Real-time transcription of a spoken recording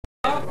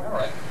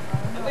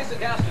the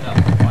cast enough,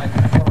 right?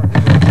 Former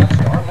New York guest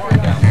star Mark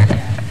Down in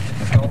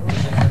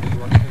our New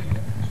York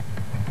studios.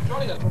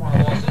 Joining us from our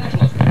Los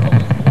Angeles bureau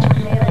is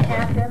They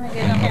have them and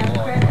get half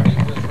credit.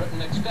 who has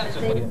written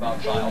extensively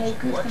about child They goose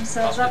support,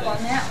 themselves up on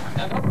custody, that one.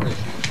 and other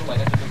issues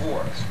related to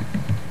divorce.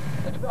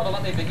 Well,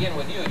 let me begin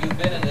with you. You've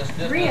been in this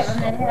business Three of them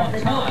that a long have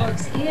the time.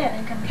 notebooks in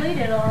and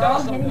completed are Tell all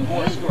us some getting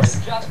divorce pages.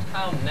 stories. Just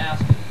how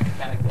nasty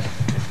can it get? It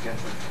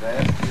gets as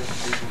nasty as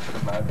people could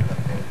imagine. I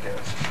can't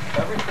guess.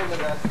 Everything in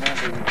that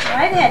movie.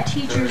 I've had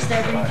teachers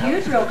that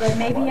reviewed real good.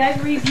 Maybe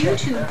I've reviewed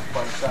too much.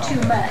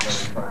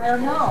 I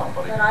don't know.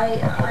 But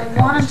I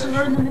want them to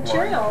learn the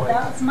material.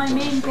 That's my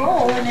main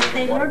goal. And if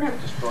they learn it,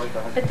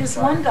 but this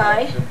one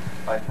guy,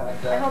 I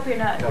hope you're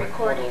not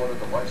recording.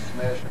 The wife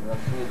smashed and run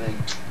through the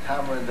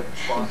hammer in the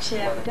box.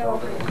 Yeah,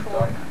 don't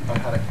record. I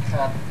had a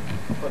cat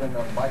put in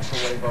a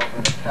microwave oven,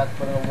 a cat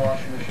put in a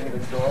washing machine, a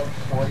dog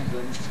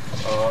poison.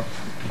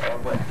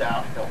 Went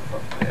downhill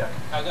from there.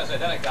 I was going to say,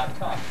 then it got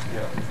tough.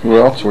 Yeah. Who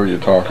else were you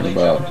talking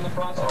about? Oh, I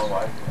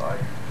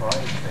tried a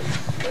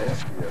case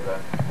last year that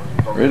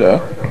was Rita?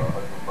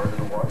 murdered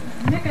a wife.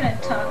 I'm not going to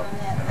talk on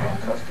that And thing.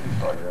 custody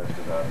started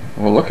after that.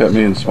 Well, look at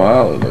me and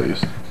smile at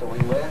least. So we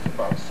laughed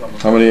about some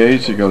of How many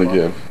A's you gonna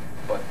give?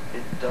 But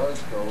it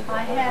does go.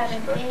 I had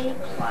an A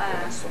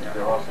class.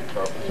 They're all going to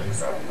be A's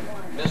but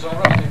one. Ms.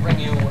 Ora, let me bring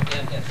you in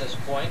at this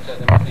point. There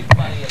must be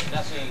plenty of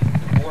messy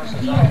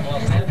divorces out in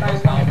Los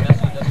Angeles. How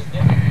messy does it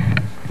get?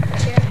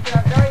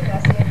 It's very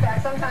messy. In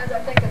fact, sometimes I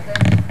think that the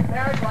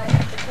marriage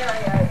license should carry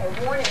a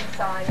warning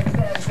sign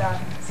that says,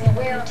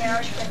 beware,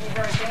 marriage can be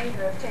very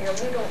dangerous to your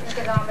legal,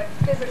 economic,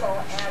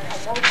 physical, and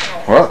emotional.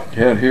 What?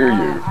 Can't hear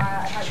you.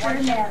 I had one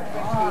case in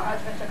which the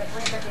husband took a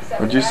 357.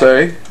 What'd you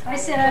say? I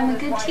said I'm a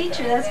good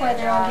teacher. That's why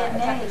they're all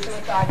getting A's.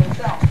 Suicide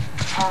himself.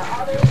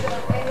 Others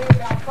mainly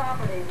about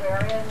property,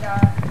 wherein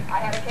I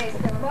had a case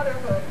of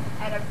motherhood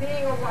and of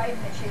being a wife,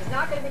 and she is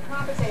not going to be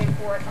compensated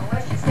for it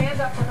unless she stands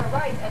up for her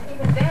rights, and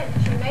even then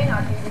she may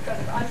not be because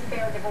of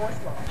unfair divorce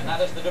law. And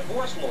that is the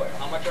divorce lawyer.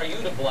 How much are you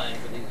to blame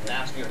for these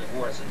nastier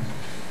divorces?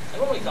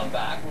 And when we come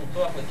back, we'll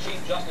talk with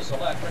Chief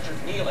Justice-elect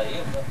Richard Neely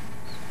of the...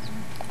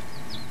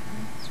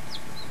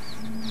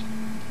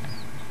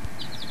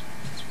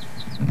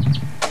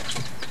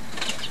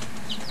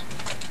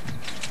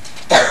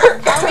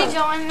 Are we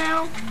going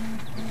now?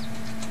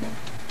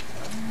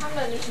 I'm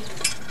gonna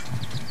eat.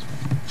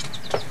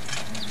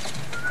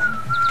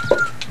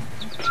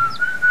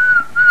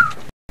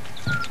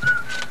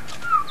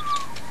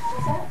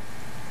 What's that?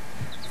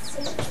 What's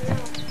that?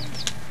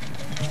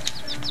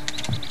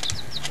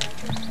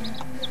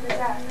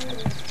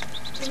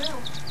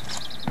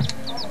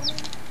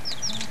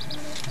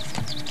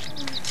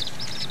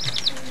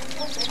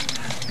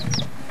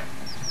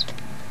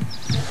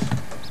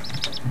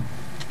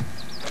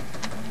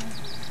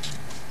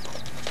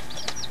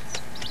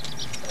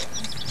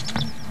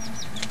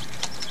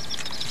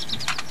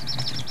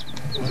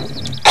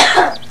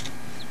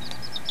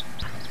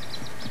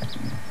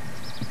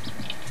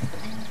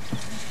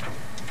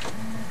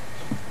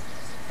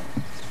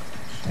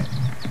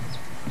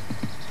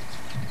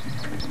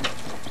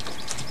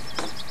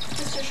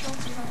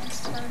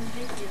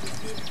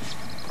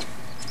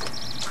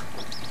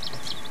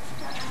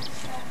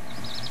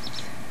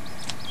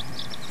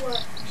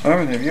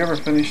 Simon, have you ever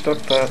finished up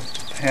that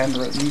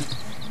handwritten?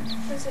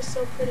 This is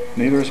so pretty.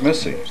 Neither is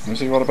Missy.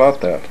 Missy, what about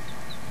that?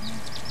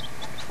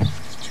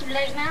 It's too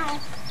late now.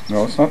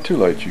 No, it's not too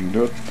late. You can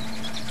do it.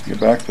 Get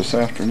back this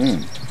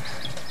afternoon.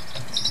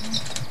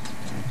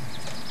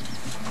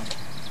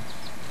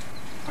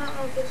 I don't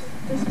know if this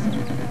is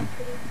really that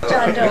pretty.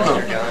 John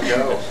Doe. John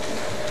Doe.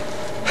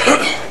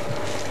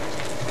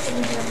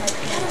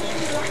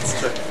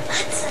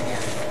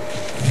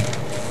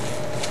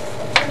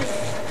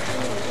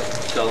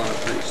 Telling a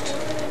priest.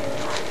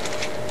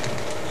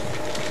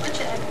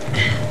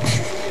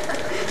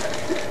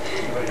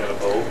 I got a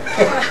bow.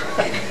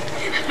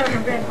 A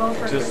red bow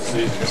for Just to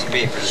see. This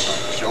paper's on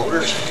the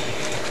shoulders.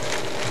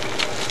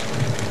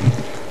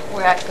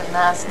 We're acting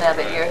nice now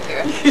that you're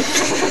here.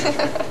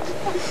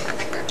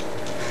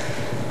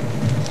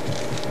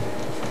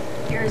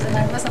 years, and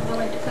I wasn't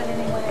willing to put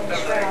anyone in the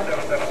shroud.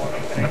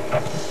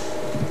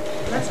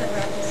 Let's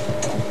unwrap this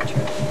one.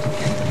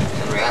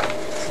 Unwrap.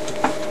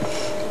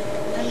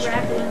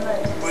 Unwrap it and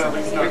let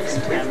somebody else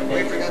wrap it.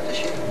 We forgot to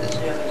shave this.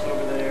 Yeah, there's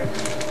over there.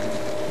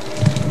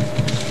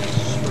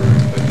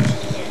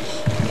 Yes.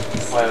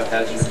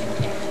 Biohazard.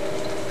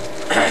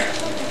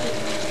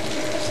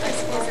 I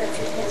suppose that's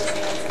it.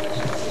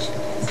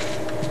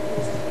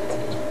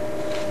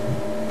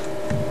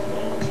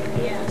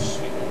 Yeah.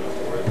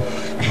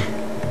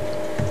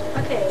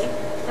 Okay,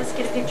 let's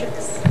get a picture of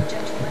this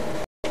gentleman.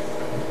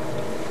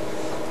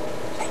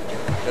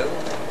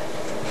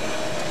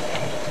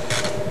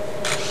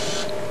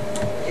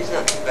 He's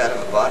not too bad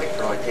of a body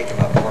for only taking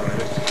about 4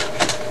 minutes.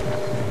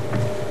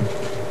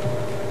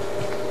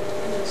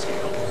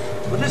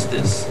 What is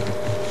this?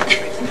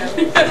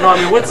 No, I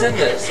mean, what's in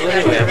this? Well,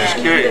 anyway, I'm just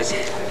curious.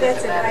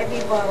 That's an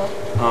IV bottle.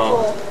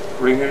 Oh,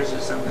 ringers or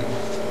something?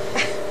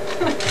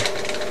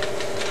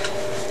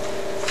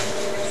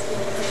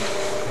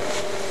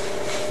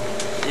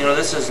 You know,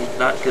 this is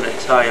not going to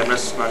tie. I'm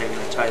just not even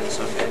going to tie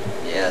this, okay?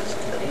 Yeah,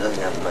 it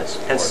doesn't have much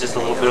support. It's just a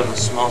little bit on the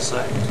small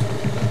side.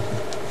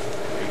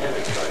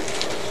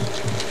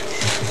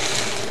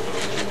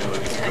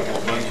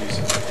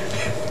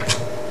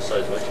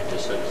 Besides what you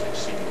just said is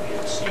exceedingly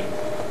obscene.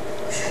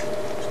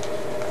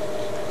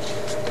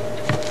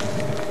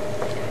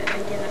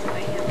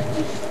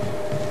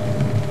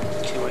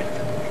 Okay, wait a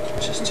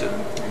minute. Just two.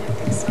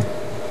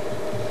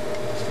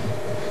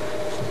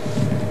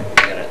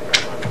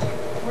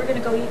 We're gonna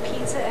go eat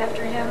pizza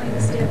after handling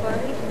this dead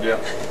body? Yeah.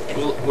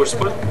 We're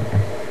split.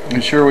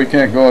 You sure we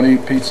can't go and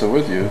eat pizza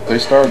with you? They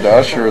started to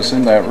usher us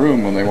in that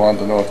room when they wanted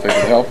to know if they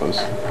could help us.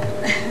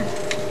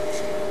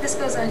 This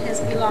goes on his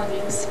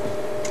belongings.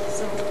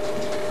 So,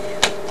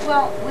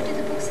 well, what did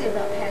the book say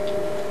about packing?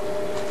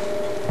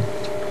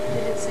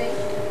 Did it say?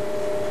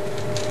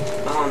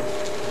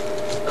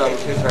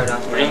 Pictures right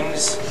on here.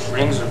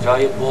 Rings or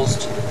valuables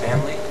to the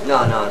family? No,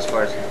 as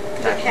far as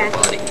packing the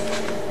body.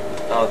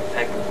 Oh,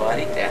 packing the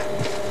body? Yeah.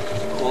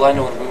 Well, I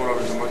know when we went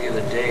over to the morgue the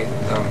other day,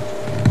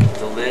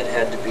 the lid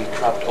had to be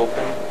propped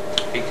open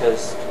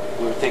because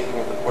we were thinking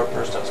of the poor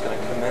person that was going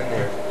to come in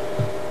there,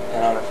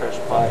 and on a fresh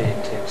body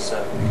it takes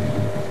like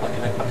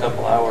a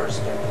couple hours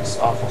and this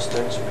awful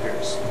stench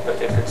appears.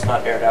 But if it's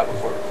not aired out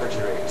before it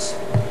refrigerates.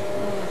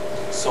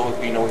 So,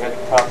 you know, we had to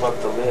prop up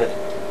the lid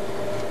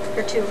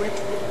For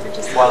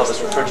just while it was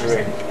 2 hours.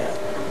 refrigerating. Yeah.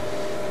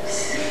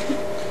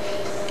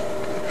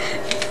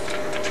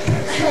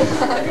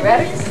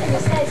 Ready?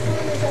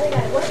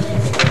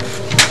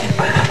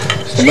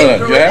 Just a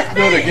minute, you have to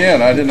do it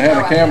again. I didn't have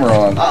the camera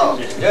on. Oh,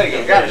 do it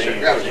again. Grab it,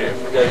 grab it. You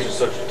guys are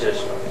so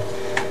traditional.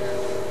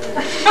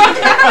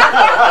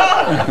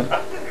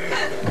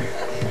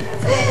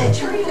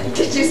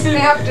 Did you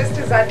snap just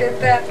as I did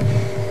that?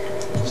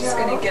 I'm just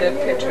gonna get a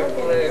picture of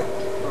Blue.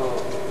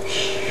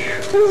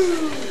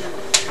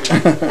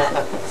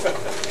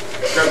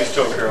 Grab his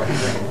toe, Carol.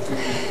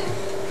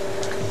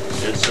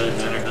 It's a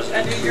dinner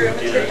doesn't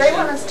Did they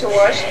want us to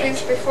wash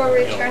these before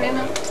returning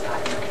them? I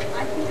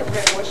think I'm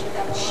gonna wash it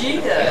that one. She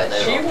does.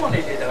 She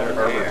wanted it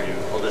over here.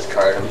 We'll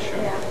discard them.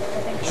 Yeah, I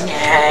think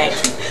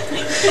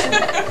so.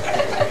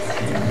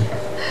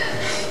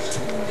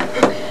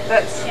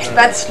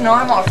 That's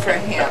normal for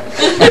him.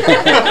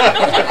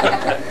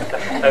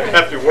 I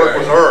have to work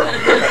with her.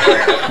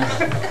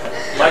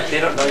 Mike, they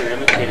don't know you're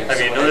imitating. Have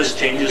you noticed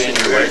changes in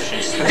your wife?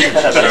 She's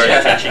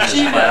started teaching this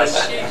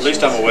class. At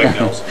least I'm awake,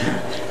 Nels.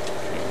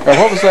 Now,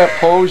 what was that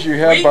pose you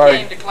had We by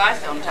came to class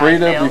sometime,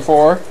 Freda Nels.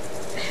 before?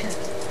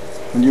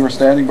 When you were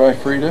standing by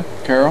Freda,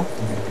 Carol?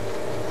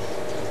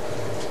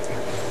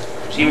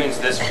 She means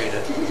this,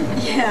 Frida.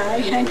 Yeah,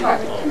 I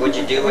know. Would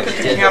you do what Look you at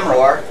the did camera.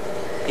 before?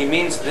 He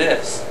means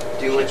this.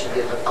 Do what you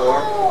did before?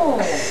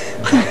 Oh,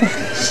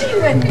 she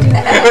wouldn't do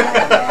that.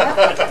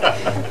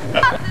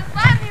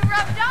 Finally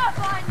rubbed off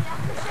on you.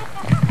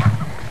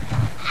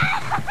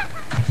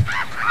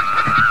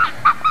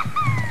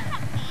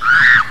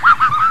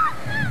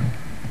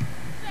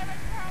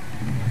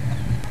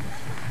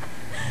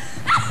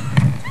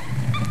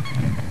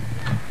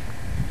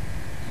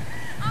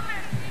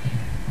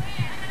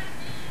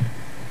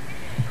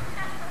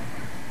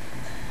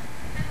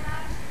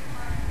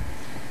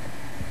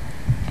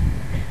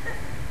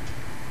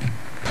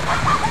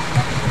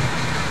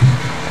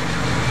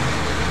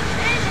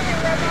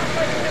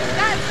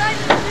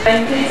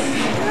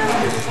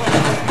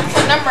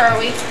 What number are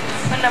we?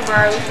 What number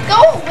are we? Go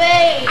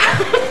away!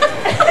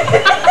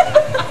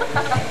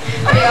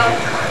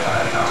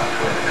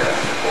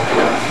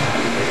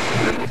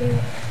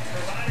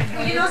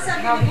 Well, you know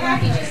something,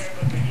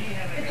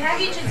 the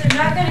packages are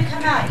not gonna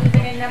come out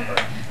even in number.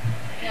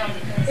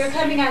 They're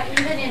coming out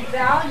even in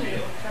value,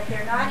 but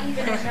they're not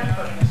even in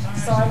number.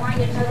 So I want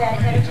you to know that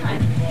ahead of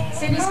time.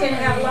 Cindy's gonna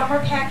have a lot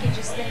more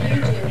packages than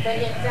you do, but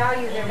in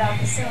value they're about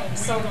the same.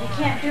 So you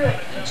can't do it,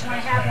 each one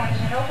have one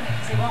and then open it,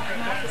 because they won't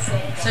come out the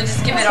same. So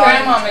just give it all.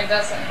 Grandmommy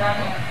doesn't.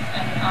 Grandma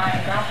and I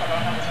and Grandpa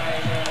don't have as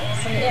many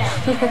as you. Yeah,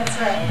 that's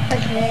right.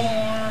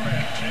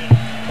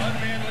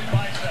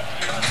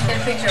 Get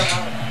a picture of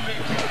Mom.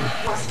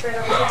 I'll spread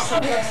over here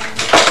so it's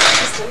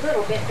just a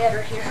little bit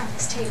better here on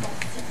this table.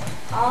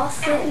 All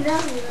sitting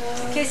down.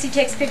 In case he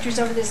takes pictures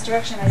over this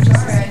direction, I just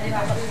said it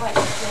look like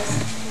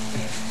this.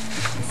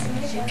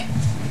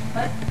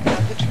 What?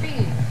 The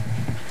tree.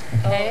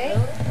 Okay.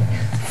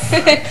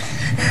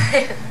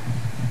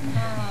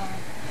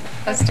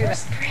 Let's do that.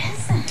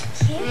 Present.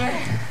 Yeah.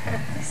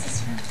 This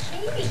is from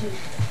Katie.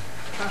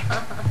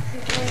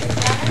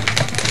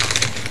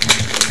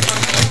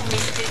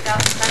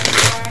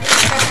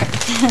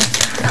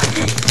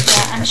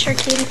 Yeah, I'm sure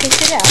Katie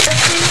picked it out.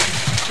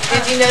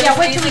 Did you notice? Yeah,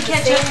 wait till we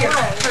catch up here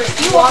first.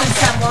 You open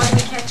some while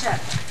we catch up.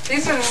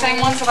 These are the same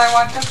ones that I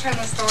walked up to in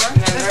the store.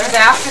 This is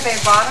after they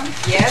bought them.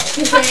 Yes.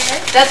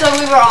 That's when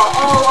we were all,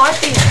 oh, aren't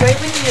these great?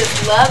 Wouldn't you just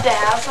love to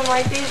have some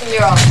like these? And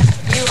you're all,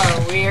 you are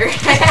weird.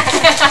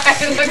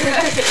 Look at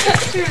that.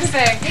 She was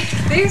saying,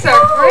 these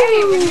are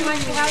great. Would you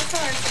like to have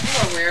some? I said, you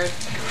are weird.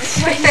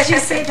 Why did you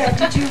say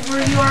that? Were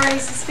you already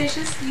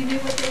suspicious? You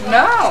knew what they were?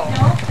 No.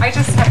 No? I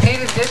just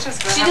needed dishes.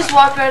 But She just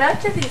walked right up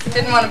to these.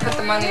 didn't want to put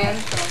the money in.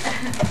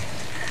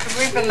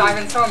 I've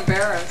been so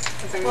embarrassed.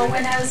 Well,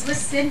 when I was with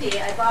Cindy,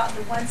 I bought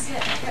the one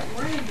set and I kept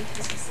worrying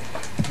because I said,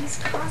 these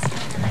cost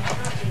more than I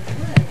thought they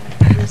would.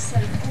 And it was a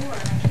set of 4 and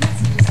I can't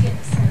seem to get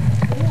a set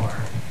of 4.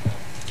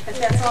 But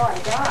that's all I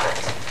got.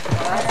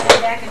 And I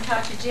went back and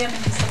talked to Jim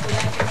and he said, well,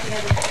 I took the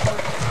other 4.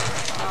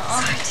 So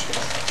I did.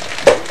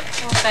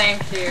 Well,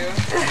 thank you.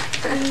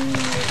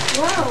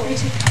 Whoa. They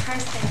took the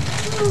price tag.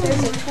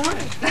 There's a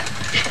 20. In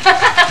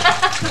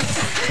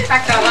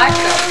fact, I like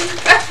those.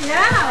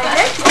 Yeah, I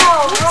did.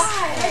 Oh,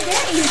 right. I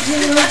bet you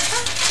do.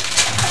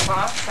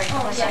 Oh,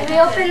 yeah. Should we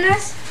open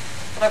this?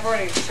 But I've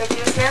already took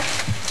this now.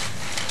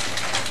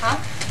 Huh?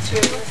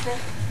 Should we open this now?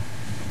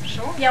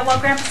 Sure. Yeah, well,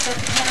 Grandpa set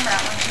the camera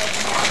out when he opened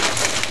it.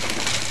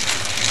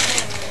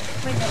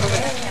 Wait, no,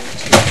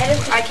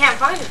 wait. I can't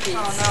find a piece.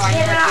 Oh, no, I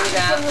never do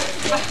that.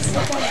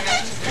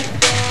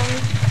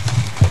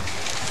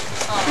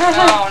 Oh,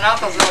 no, not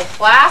those little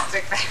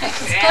plastic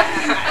things.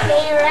 Okay,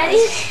 you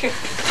ready?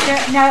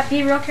 Now,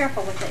 be real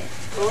careful with it.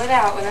 Pull it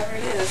out, whatever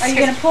it is. Are you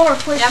going to pull or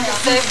push You have now? to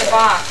save the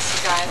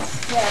box, guys.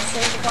 Yeah,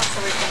 save the box. So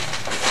we can...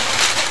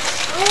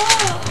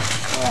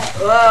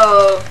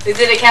 Whoa. Is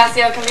it a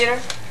Casio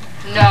computer?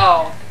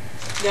 No.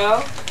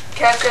 No?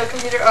 Casio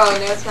computer? Oh,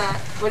 no, it's not.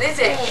 What is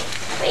it?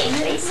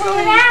 Wait, pull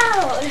it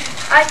out.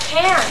 I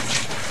can't.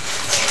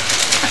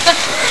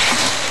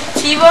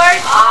 Keyboard?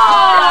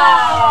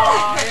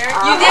 Oh,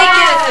 You did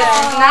get it.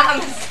 It's not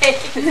a mistake.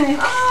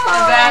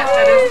 That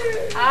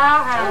is... Oh,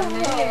 how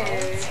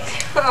neat.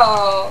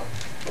 Oh.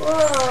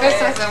 Whoa.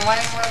 Christmas and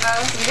wanting one of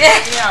those?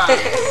 Yeah.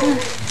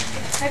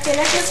 Okay,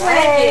 let's just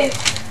wait.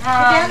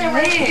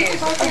 Neat.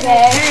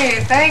 Hey,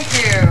 thank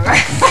you.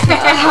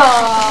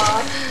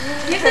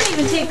 You can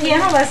even take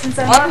piano lessons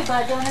on $25,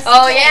 don't you?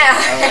 Oh, yeah.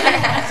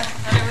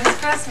 It was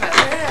Christmas.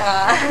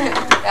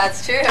 Yeah.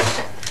 That's true.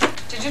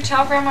 Did you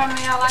tell Grandma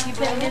me how lucky You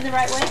put it in the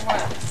right way?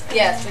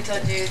 Yes, we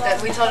told you that.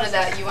 We told her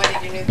that you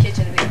wanted your new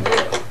kitchen to be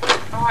blue.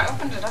 Oh, I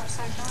opened it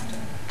upside down.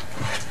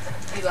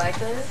 You like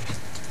this?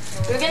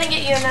 We were gonna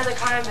get you another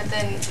kind, but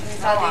then we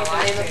thought that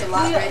they looked a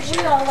lot We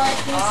richer. all like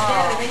these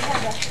better. They had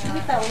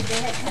we thought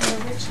they had kind of a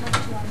rich look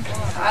to them.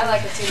 I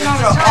like it too. We No,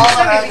 throw it's all of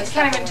our not. other You stuff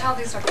can't even away. tell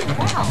these are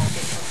well.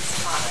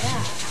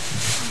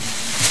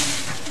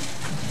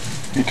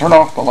 You turn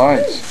off the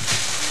lights.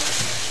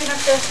 You have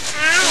to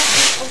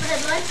open it,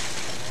 bud.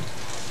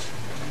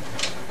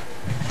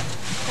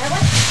 That one?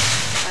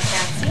 I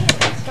can't see it.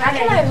 How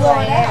can I blow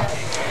it out?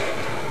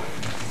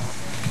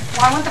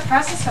 Well, I want the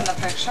presents in the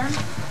picture.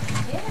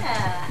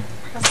 Yeah.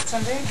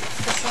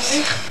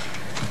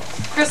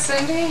 Chris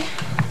Cindy,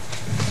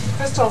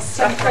 Crystal's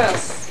and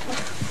Chris.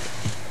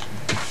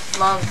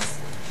 Months.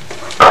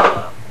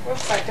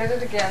 Whoops, I did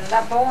it again.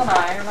 That bowl and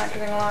I are not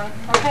getting along.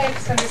 Okay,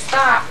 Cindy,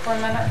 stop for a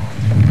minute.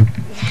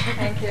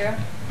 Thank you.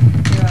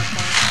 You're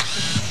welcome.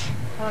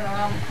 Oh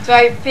no. Do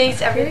I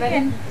face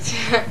everybody?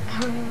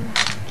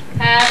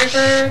 Happy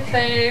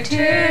birthday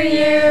to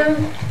you.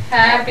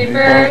 Happy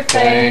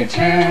birthday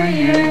to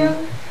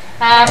you.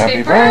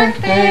 Happy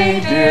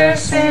birthday, dear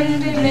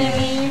Cindy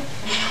Lee.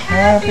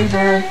 Happy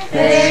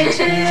birthday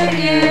to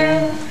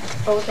you.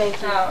 Oh,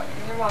 thank you. Oh,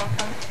 you're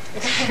welcome.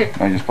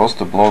 Now you're supposed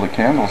to blow the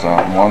candles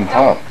out in one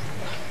puff.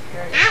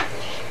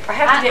 I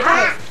have to get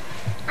hot.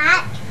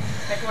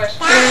 Make a wish.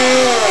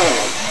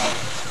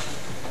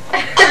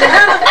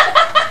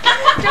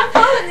 Don't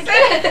fall in the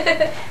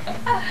candle.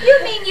 You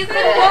mean you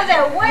couldn't blow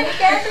that one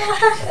candle?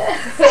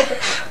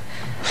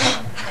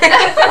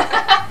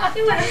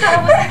 You would have thought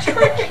it was a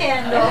true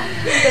candle.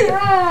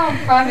 Oh,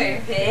 funny.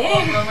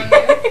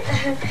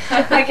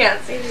 I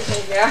can't see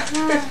anything now.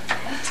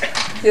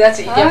 See, that's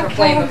what you get for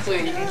playing the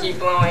flute. You can keep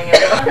blowing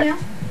it.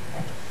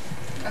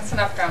 That's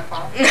enough,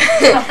 Grandpa.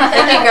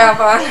 Thank you,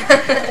 Grandpa.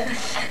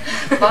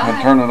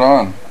 Now turn it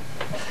on.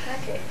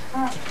 Okay.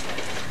 How do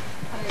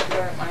you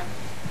blur it, mine?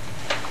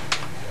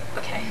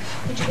 Okay.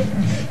 Did you get it?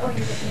 Oh, you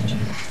get the picture.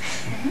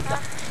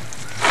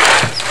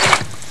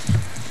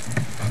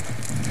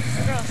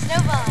 Girl,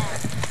 snowball.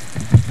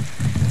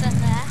 What's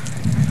that?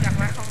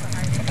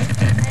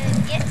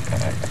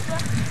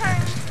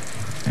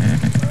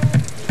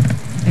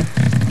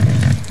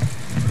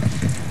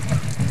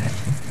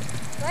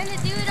 Going to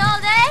do it all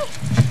day?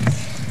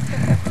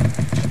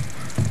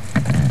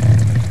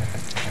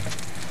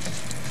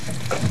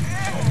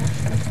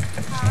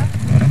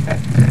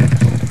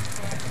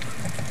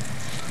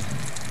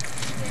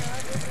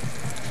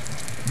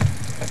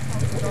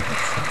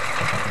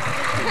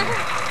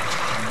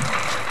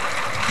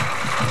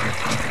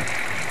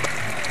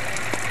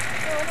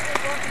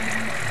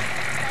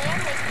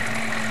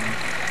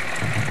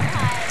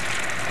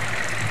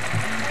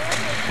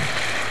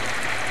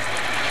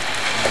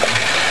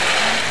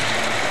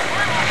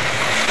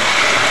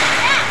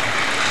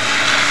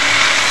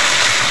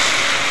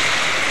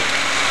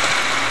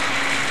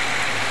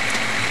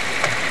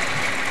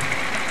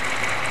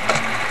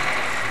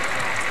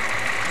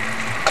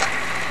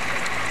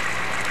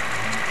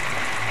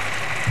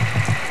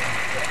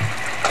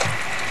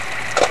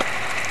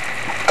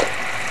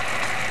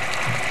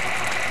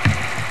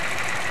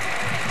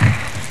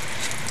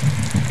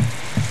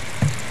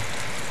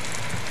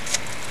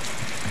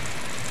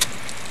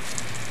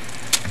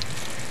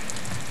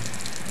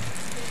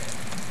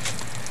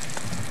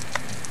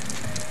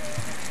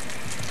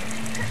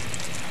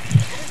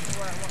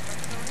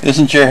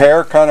 Isn't your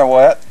hair kind of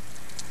wet?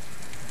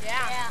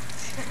 Yeah.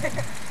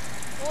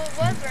 Well, it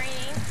was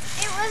raining.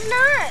 It was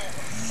not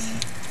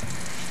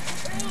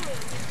raining.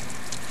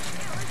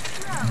 It was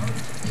snow.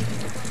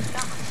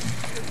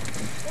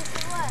 Yes,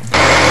 it was.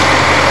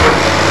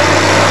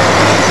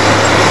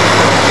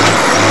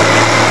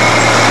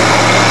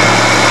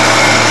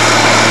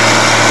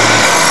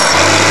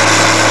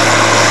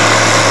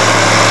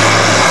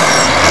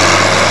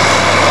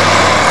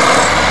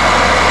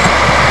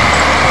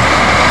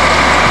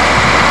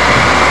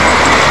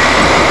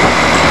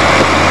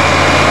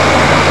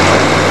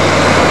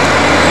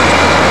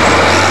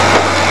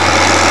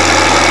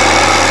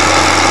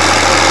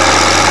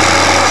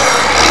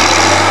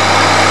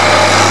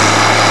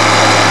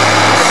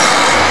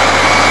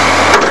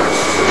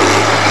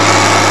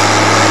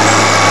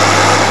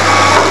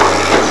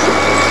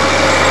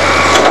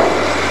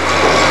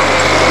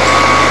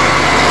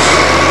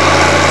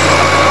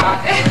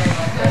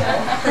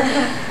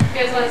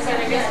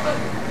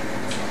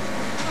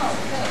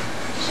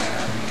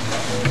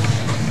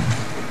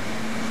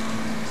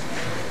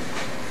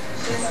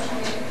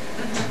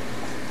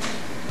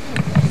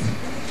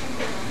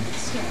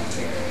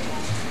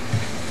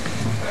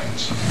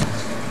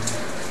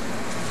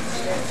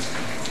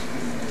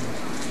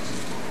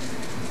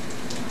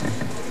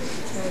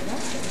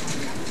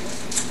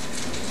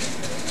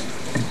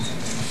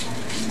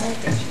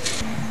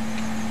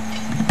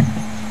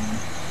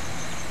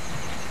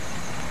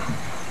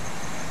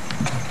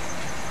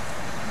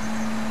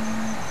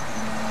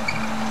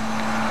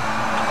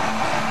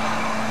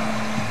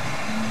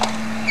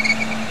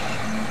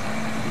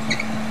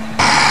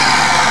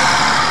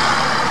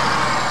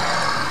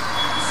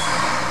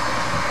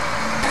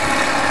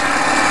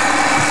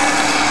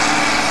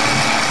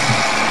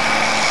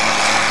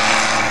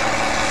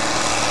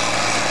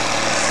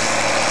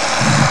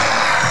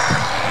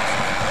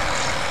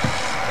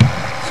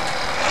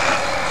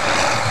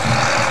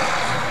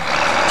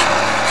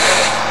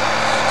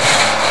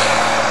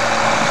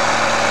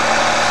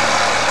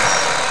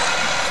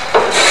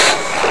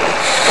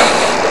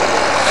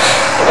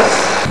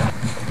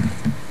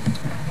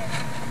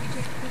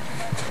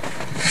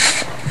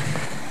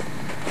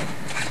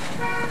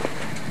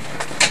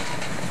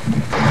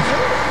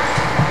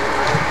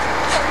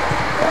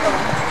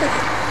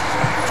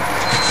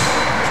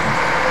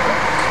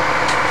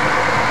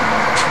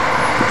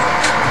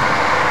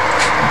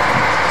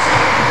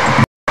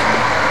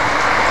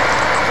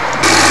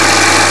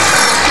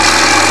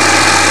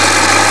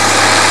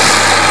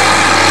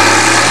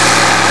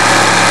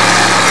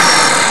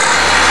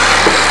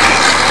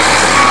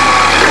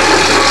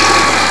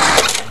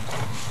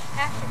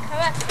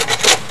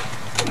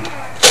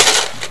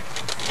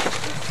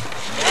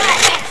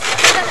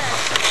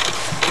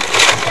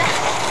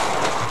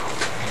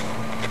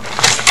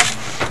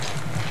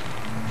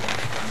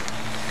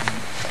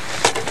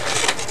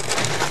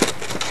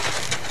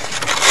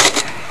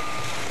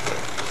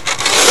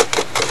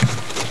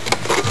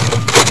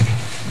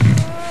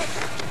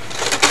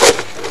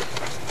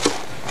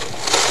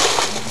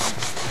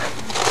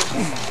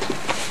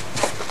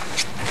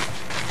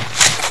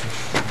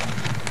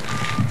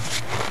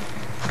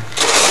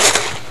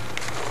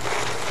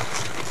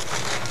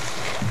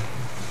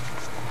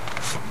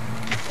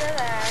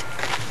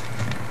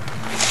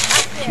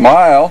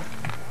 Smile.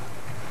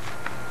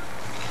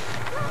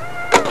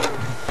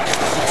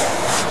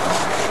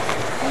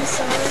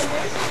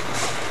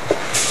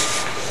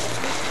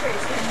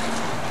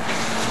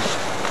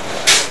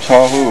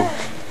 Saw who?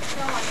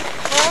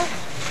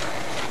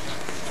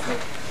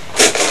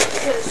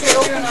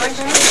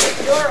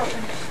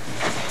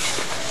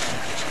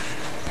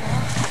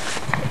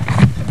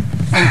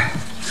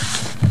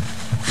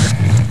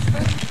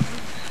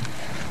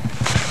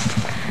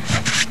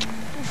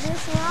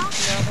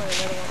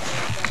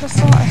 Just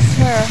so I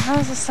swear, how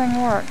does this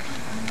thing work?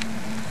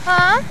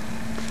 Huh?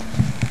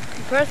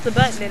 You press the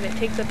button and it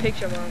takes a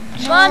picture, Mom.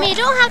 No. Mom, you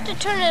don't have to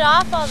turn it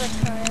off all the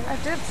time. I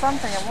did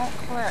something, it won't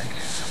click.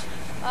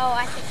 Oh,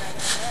 I think I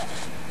know it.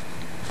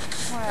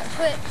 What?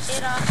 Put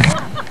it on.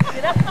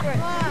 Get up for it.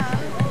 Mom.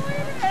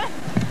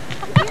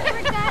 You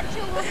forgot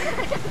to look.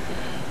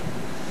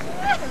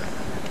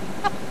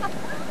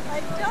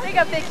 Take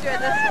a picture of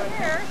this one.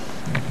 Here.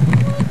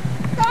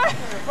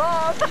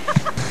 Bob.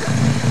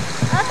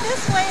 Up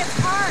this way it's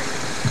hard.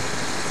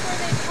 That's where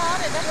they taught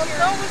it. Up here.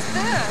 So was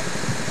this.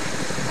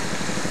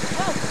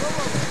 Oh, go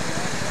over.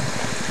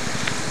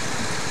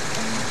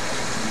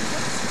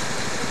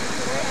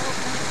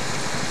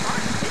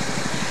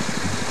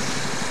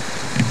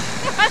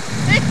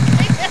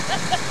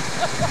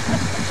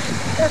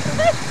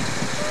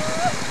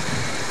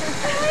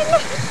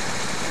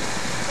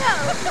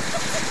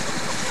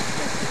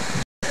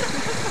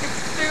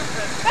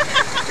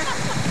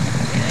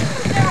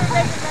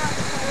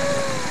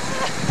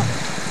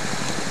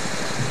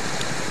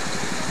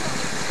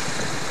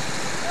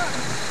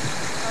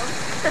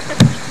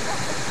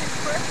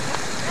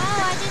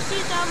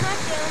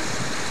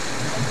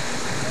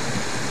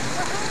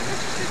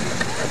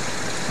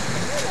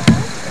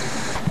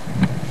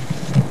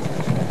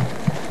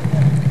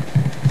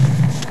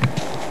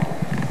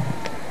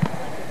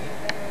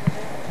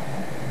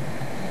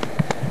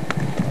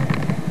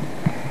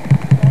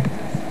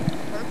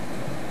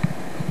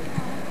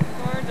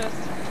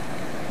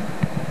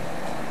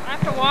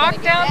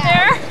 walk down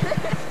there?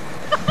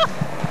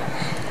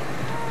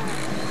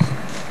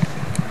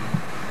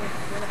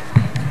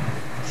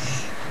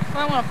 Do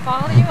I want to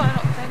follow you? I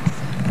don't think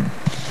so.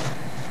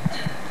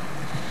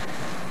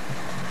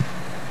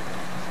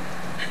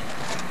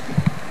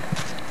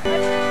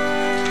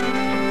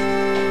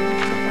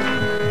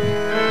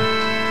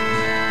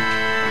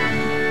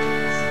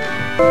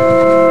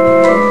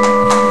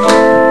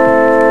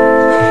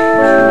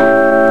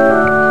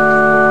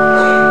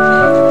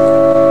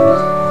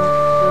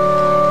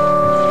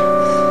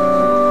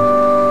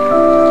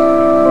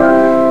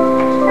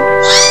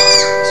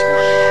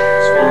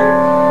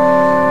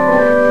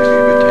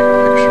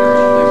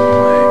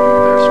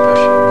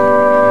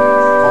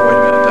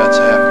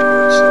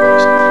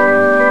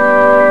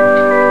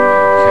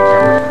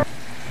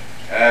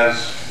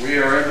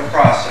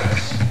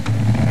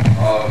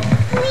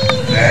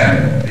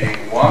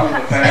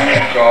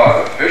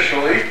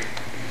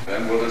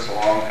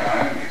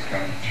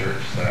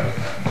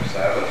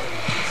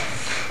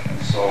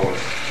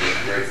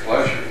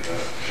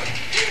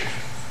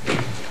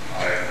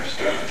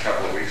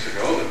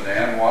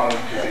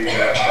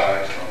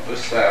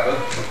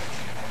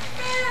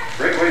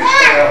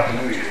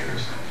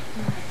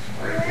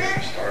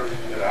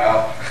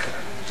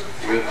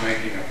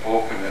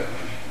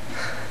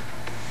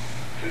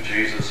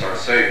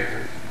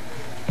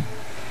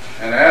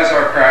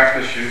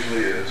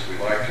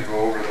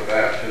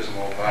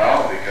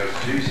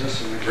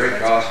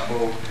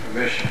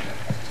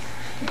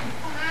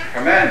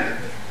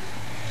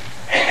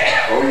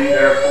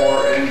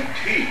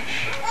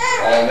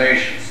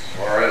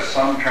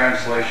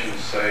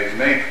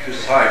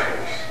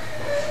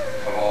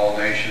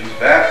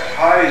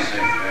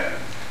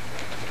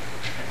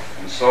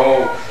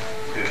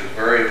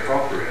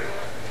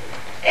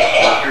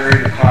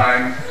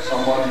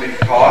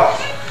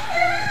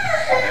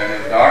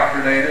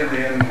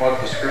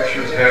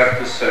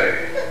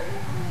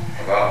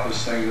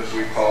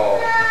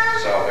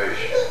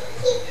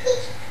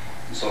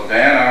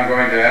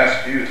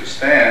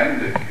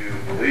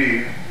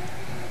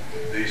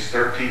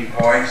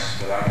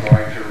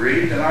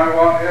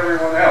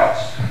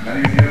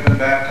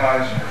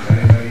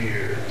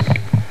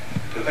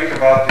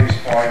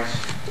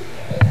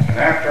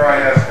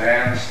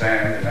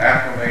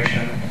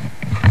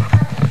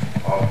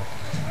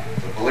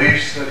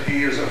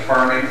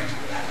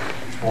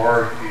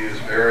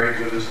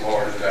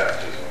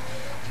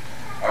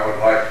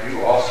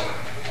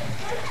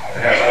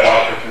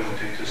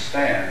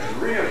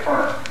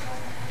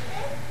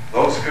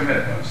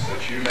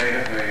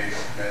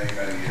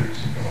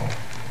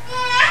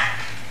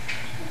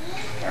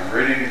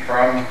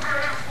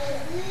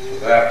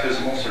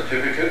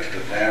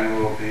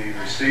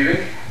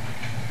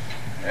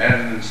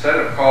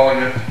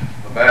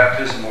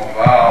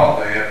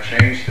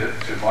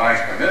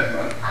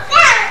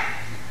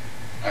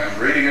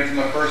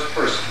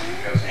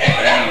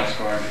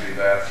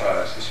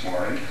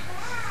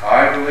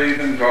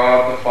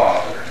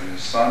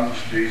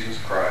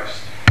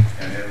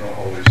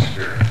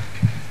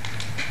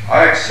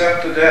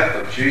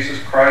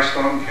 Jesus Christ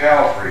on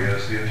Calvary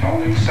as the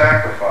atoning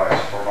sacrifice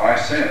for my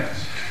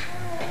sins,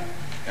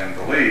 and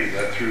believe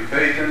that through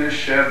faith in his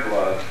shed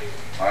blood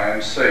I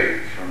am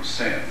saved from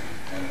sin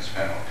and its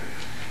penalty.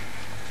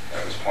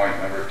 That was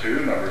point number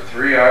 2. Number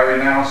 3, I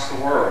renounce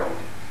the world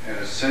and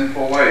its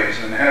sinful ways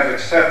and have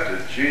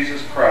accepted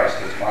Jesus Christ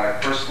as my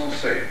personal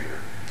Savior,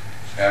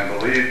 and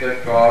believe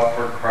that God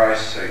for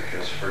Christ's sake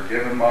has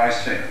forgiven my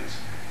sins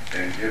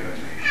and given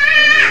me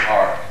a new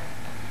heart.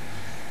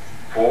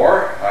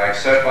 4, I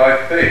accept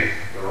by faith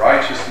the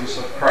righteousness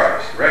of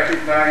Christ,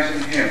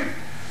 recognizing him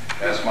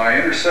as my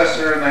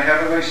intercessor in the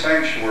heavenly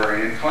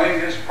sanctuary, and claim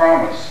his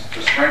promise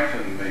to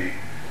strengthen me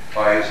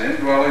by his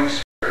indwelling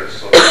Spirit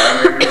so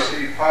that I may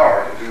receive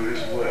power to do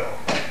his will.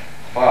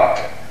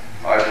 5,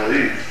 I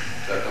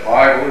believe that the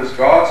Bible is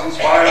God's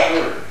inspired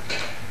word,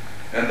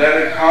 and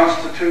that it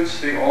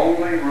constitutes the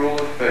only rule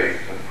of faith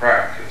and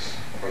practice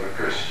for the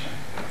Christian.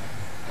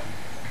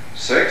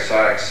 6,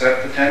 I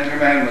accept the 10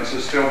 Commandments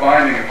as still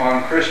binding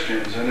upon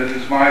Christians, and it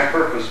is my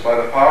purpose by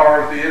the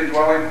power of the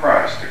indwelling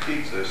Christ to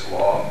keep this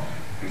law,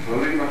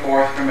 including the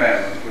 4th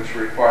commandment, which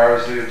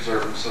requires the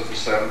observance of the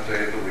 7th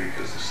day of the week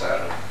as the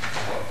Sabbath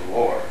of the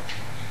Lord.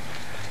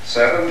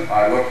 7,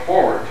 I look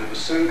forward to the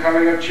soon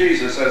coming of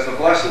Jesus as the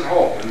blessed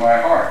hope in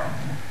my heart,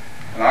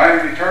 and I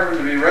am determined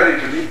to be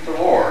ready to meet the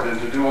Lord and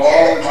to do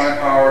all in my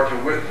power to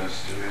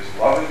witness to his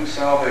loving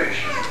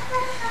salvation,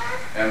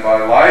 and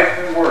by life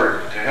and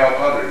word to help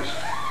others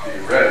be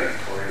ready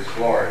for his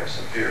glorious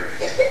appearing.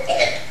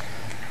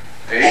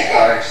 8,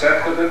 I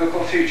accept the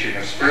biblical teaching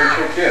of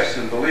spiritual gifts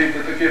and believe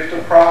that the gift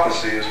of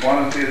prophecy is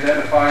one of the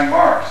identifying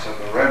marks of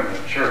the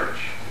remnant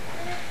church.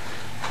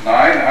 9,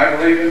 I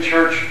believe in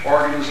church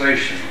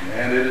organization,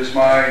 and it is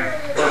my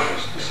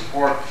purpose to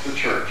support the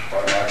church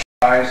by my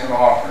tithes and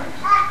offerings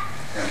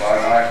and by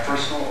my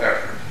personal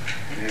effort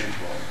and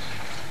influence.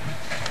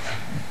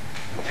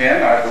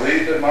 10, I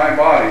believe that my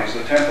body is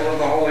the temple of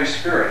the Holy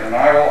Spirit, and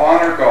I will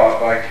honor God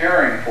by by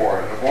caring for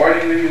it,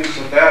 avoiding the use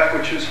of that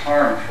which is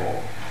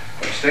harmful,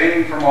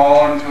 abstaining from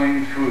all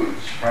unclean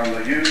foods, from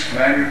the use,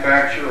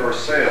 manufacture, or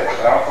sale of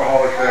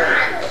alcoholic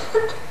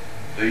beverages,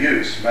 the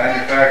use,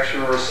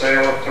 manufacture, or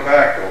sale of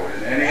tobacco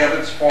in any of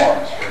its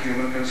forms for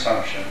human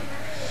consumption,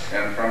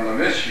 and from the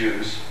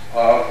misuse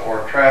of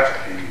or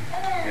trafficking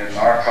in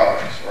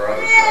narcotics or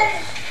other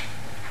drugs.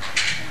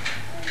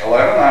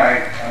 11.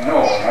 I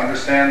know and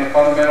understand the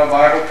fundamental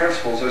Bible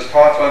principles as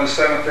taught by the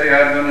Seventh-day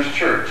Adventist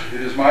Church. It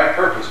is my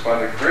purpose,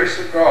 by the grace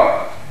of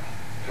God,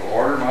 to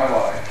order my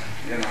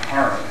life in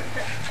harmony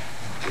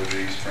with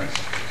these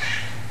principles.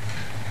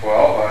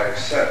 12. I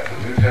accept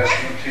the New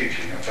Testament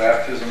teaching of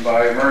baptism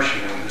by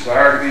immersion and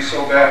desire to be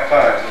so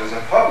baptized as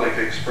a public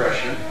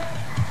expression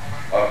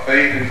of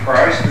faith in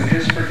Christ and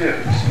His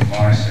forgiveness of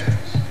my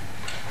sins.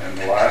 And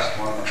the last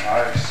one,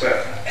 I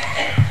accept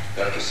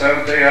that the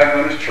Seventh-day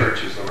Adventist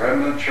Church is the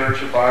remnant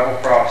church of Bible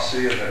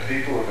prophecy, and that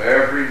people of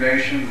every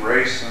nation,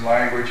 race, and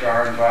language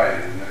are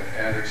invited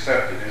and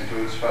accepted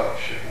into its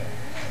fellowship.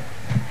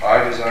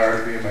 I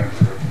desire to be a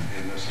member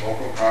in this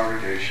local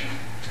congregation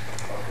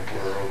of the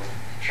World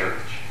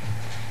Church.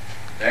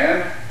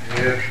 Dan,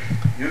 if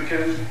you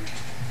can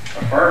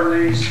affirm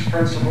these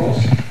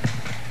principles,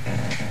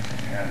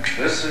 and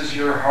this is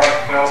your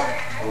heartfelt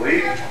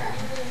belief,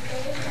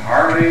 in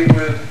harmony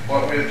with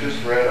what we have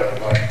just read, I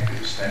would like you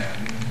to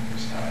stand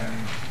this time.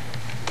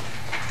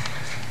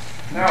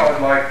 Now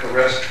I'd like the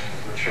rest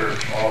of the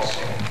church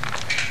also.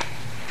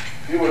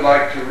 If you would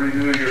like to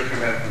renew your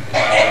commitment this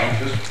morning,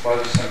 just by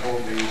the simple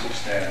means of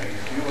standing,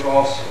 if you would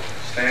also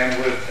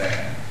stand with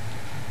Dan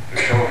to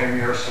show him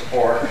your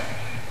support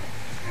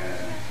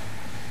and,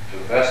 to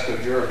the best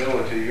of your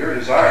ability, your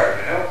desire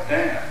to help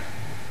Dan.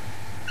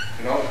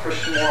 You know, the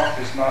Christian walk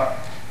is not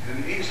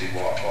an easy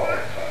walk all the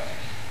time.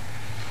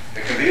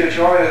 It can be a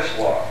joyous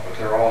walk, but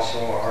there also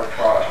are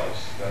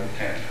trials that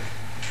attend it.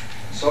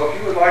 So if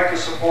you would like to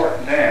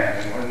support Dan,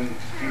 and when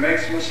he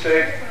makes a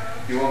mistake,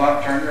 you will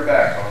not turn your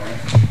back on him.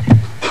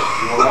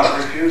 You will not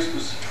refuse to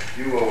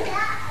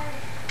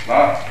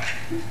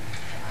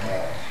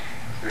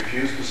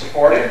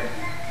support him,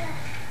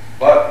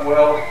 but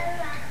will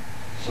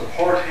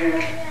support him,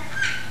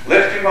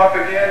 lift him up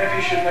again if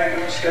he should make a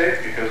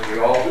mistake, because we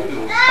all do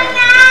those kind of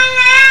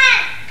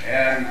things,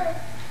 and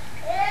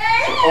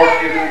support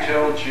him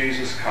until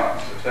Jesus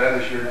comes. If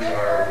that is your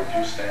desire, would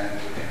you stand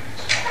with him?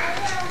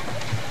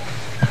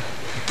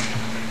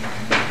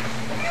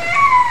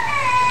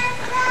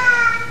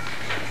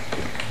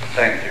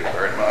 Thank you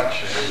very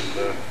much.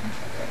 And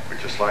we'd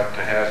just like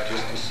to have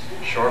just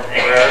a short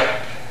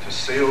prayer to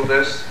seal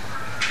this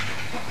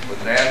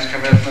with Dan's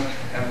commitment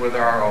and with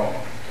our own.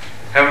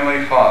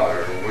 Heavenly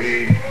Father,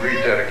 we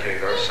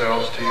rededicate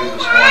ourselves to you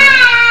this morning.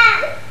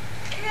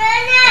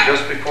 And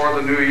just before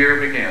the new year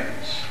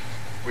begins,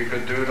 we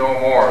could do no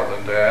more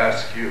than to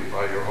ask you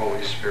by your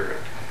Holy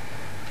Spirit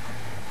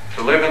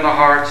to live in the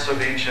hearts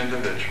of each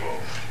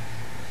individual,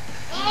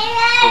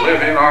 to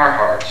live in our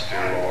hearts,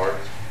 dear Lord,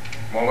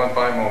 moment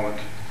by moment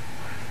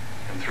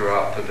and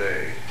throughout the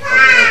day,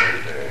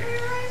 every day.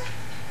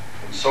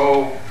 And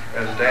so,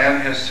 as Dan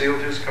has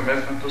sealed his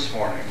commitment this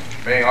morning,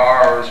 may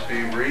ours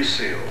be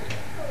resealed.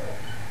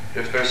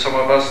 If there's some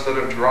of us that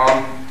have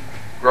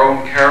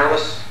grown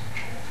careless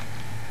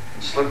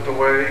and slipped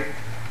away,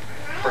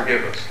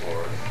 forgive us,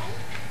 Lord,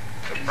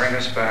 and bring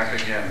us back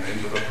again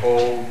into the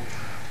fold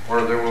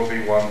where there will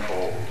be one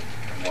fold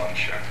and one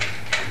shepherd.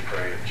 We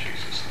pray in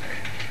Jesus'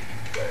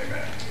 name.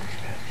 Amen.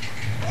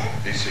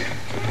 Be seated,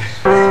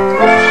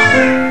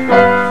 please.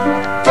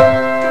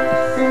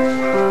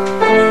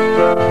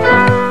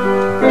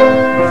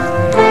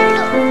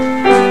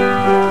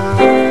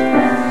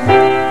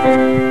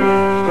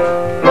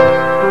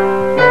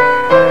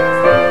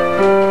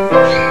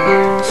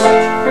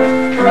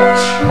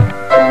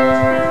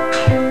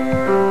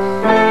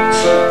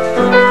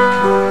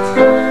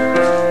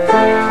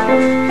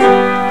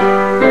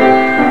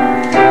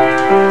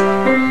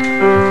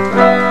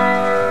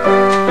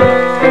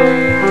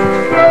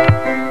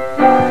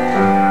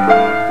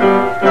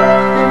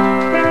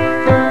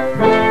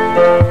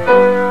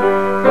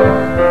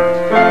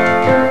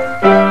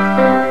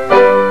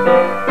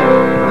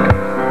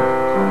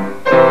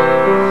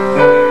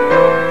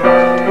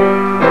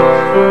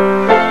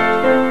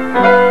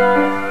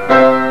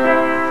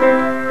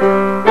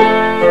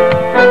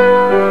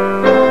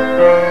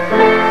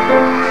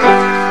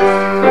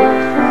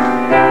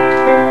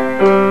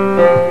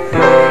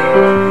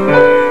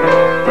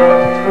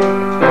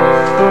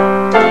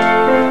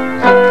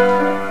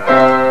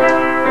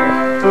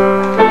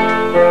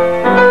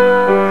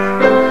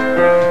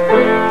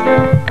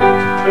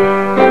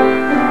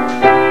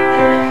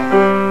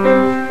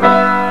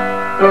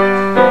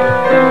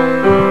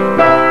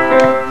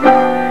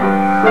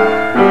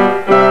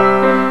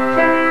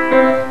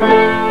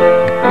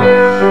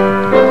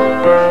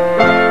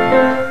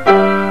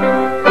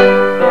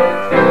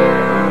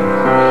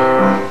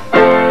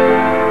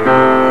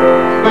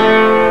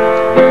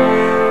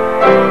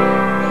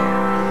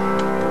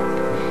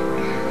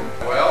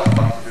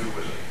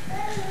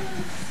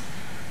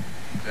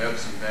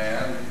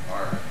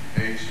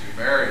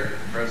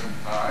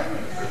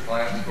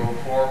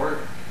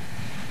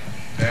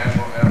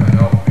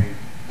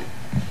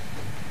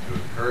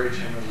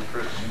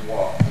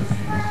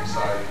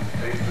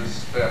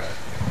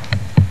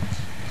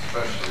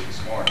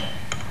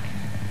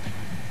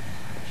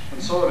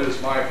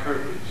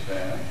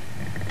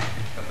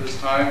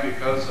 time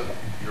because of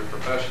your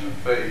profession of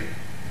faith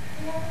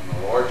in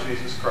the Lord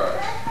Jesus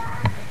Christ,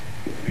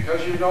 and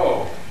because you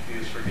know He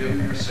has forgiven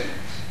your sins,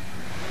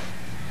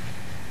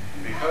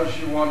 and because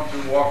you want to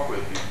walk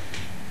with Him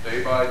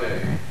day by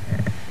day,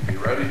 and be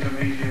ready to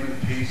meet Him in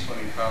peace when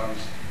He comes,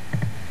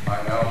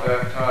 I now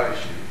baptize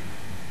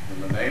you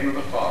in the name of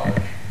the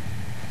Father,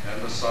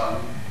 and the Son,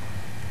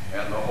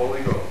 and the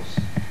Holy Ghost.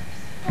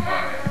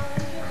 Amen.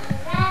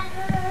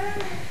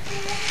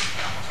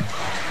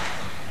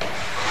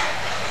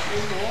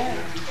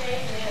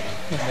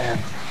 Amen.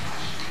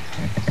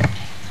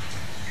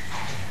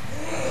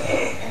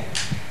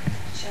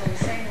 Shall we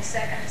sing the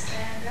second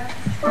stanza?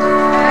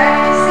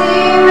 I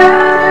see the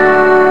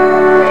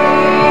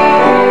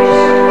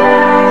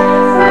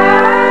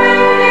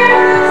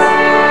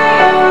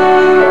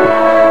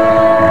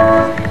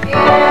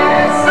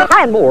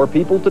And more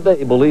people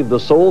today believe the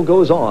soul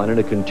goes on in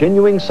a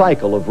continuing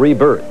cycle of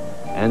rebirth,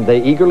 and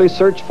they eagerly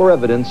search for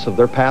evidence of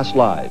their past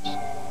lives.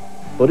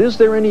 But is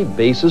there any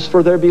basis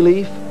for their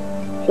belief?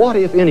 What,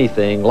 if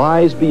anything,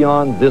 lies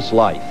beyond this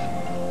life?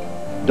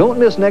 Don't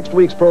miss next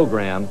week's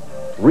program,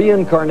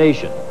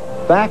 Reincarnation,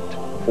 Fact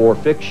or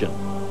Fiction.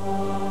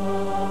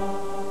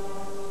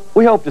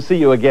 We hope to see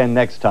you again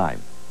next time.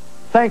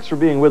 Thanks for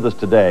being with us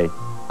today.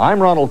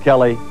 I'm Ronald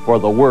Kelly for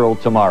The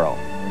World Tomorrow.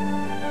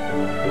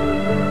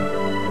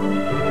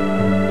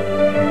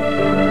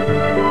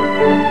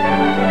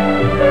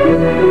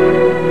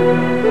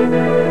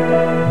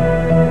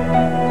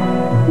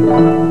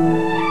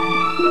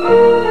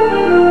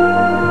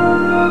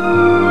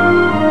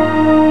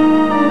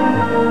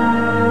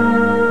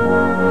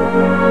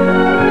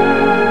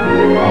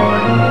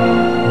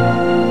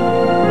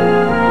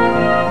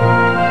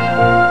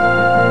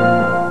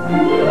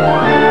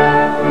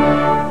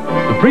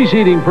 The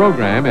preceding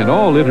program and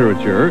all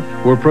literature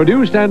were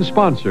produced and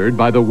sponsored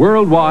by the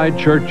Worldwide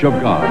Church of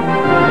God.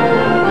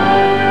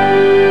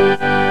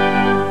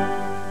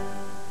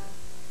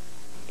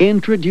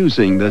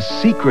 Introducing the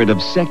secret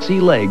of sexy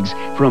legs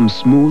from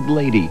Smooth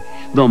Lady,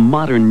 the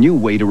modern new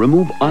way to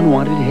remove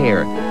unwanted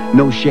hair.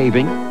 No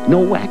shaving, no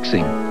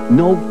waxing,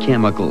 no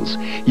chemicals.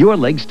 Your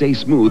legs stay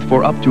smooth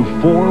for up to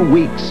 4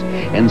 weeks.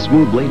 And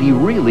Smooth Lady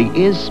really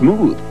is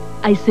smooth.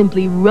 I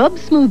simply rub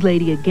Smooth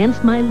Lady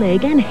against my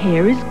leg and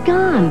hair is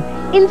gone.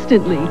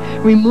 Instantly,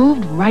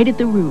 removed right at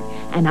the root.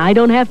 And I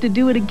don't have to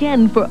do it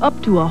again for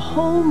up to a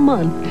whole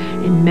month.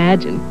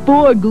 Imagine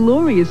 4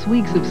 glorious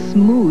weeks of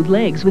smooth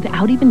legs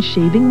without even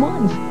shaving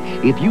once.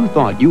 If you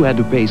thought you had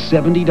to pay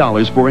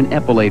 $70 for an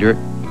epilator,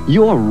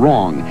 you're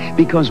wrong,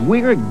 because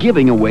we're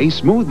giving away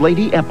Smooth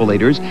Lady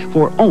epilators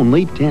for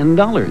only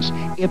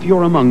 $10 if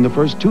you're among the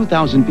first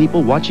 2,000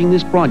 people watching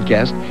this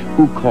broadcast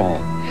who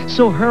call.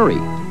 So hurry.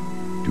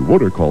 To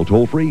order, call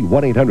toll-free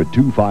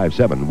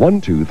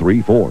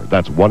 1-800-257-1234.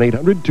 That's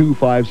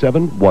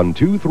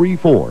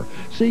 1-800-257-1234.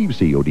 Save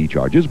COD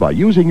charges by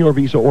using your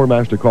Visa or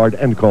MasterCard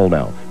and call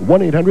now.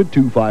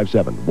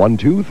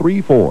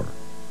 1-800-257-1234.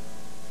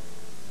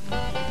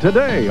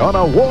 Today on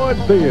Award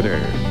Theater,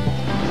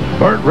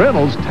 Burt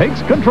Reynolds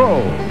takes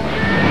control.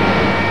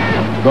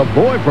 The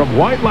boy from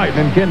White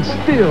Lightning can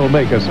still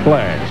make a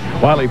splash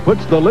while he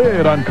puts the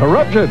lid on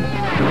corruption.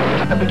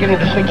 I'm beginning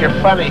to think you're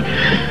funny.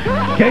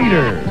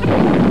 Cater.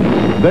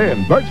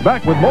 Then Bert's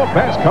back with more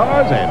fast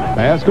cars and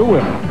faster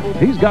women.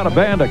 He's got a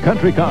band of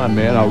country con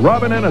men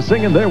a-robbing and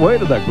a-singing their way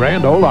to the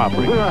Grand Ole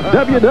Opry.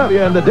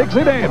 WW and the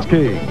Dixie Dance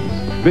Kings.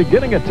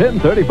 Beginning at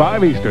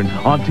 10:35 Eastern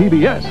on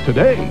TBS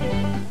today.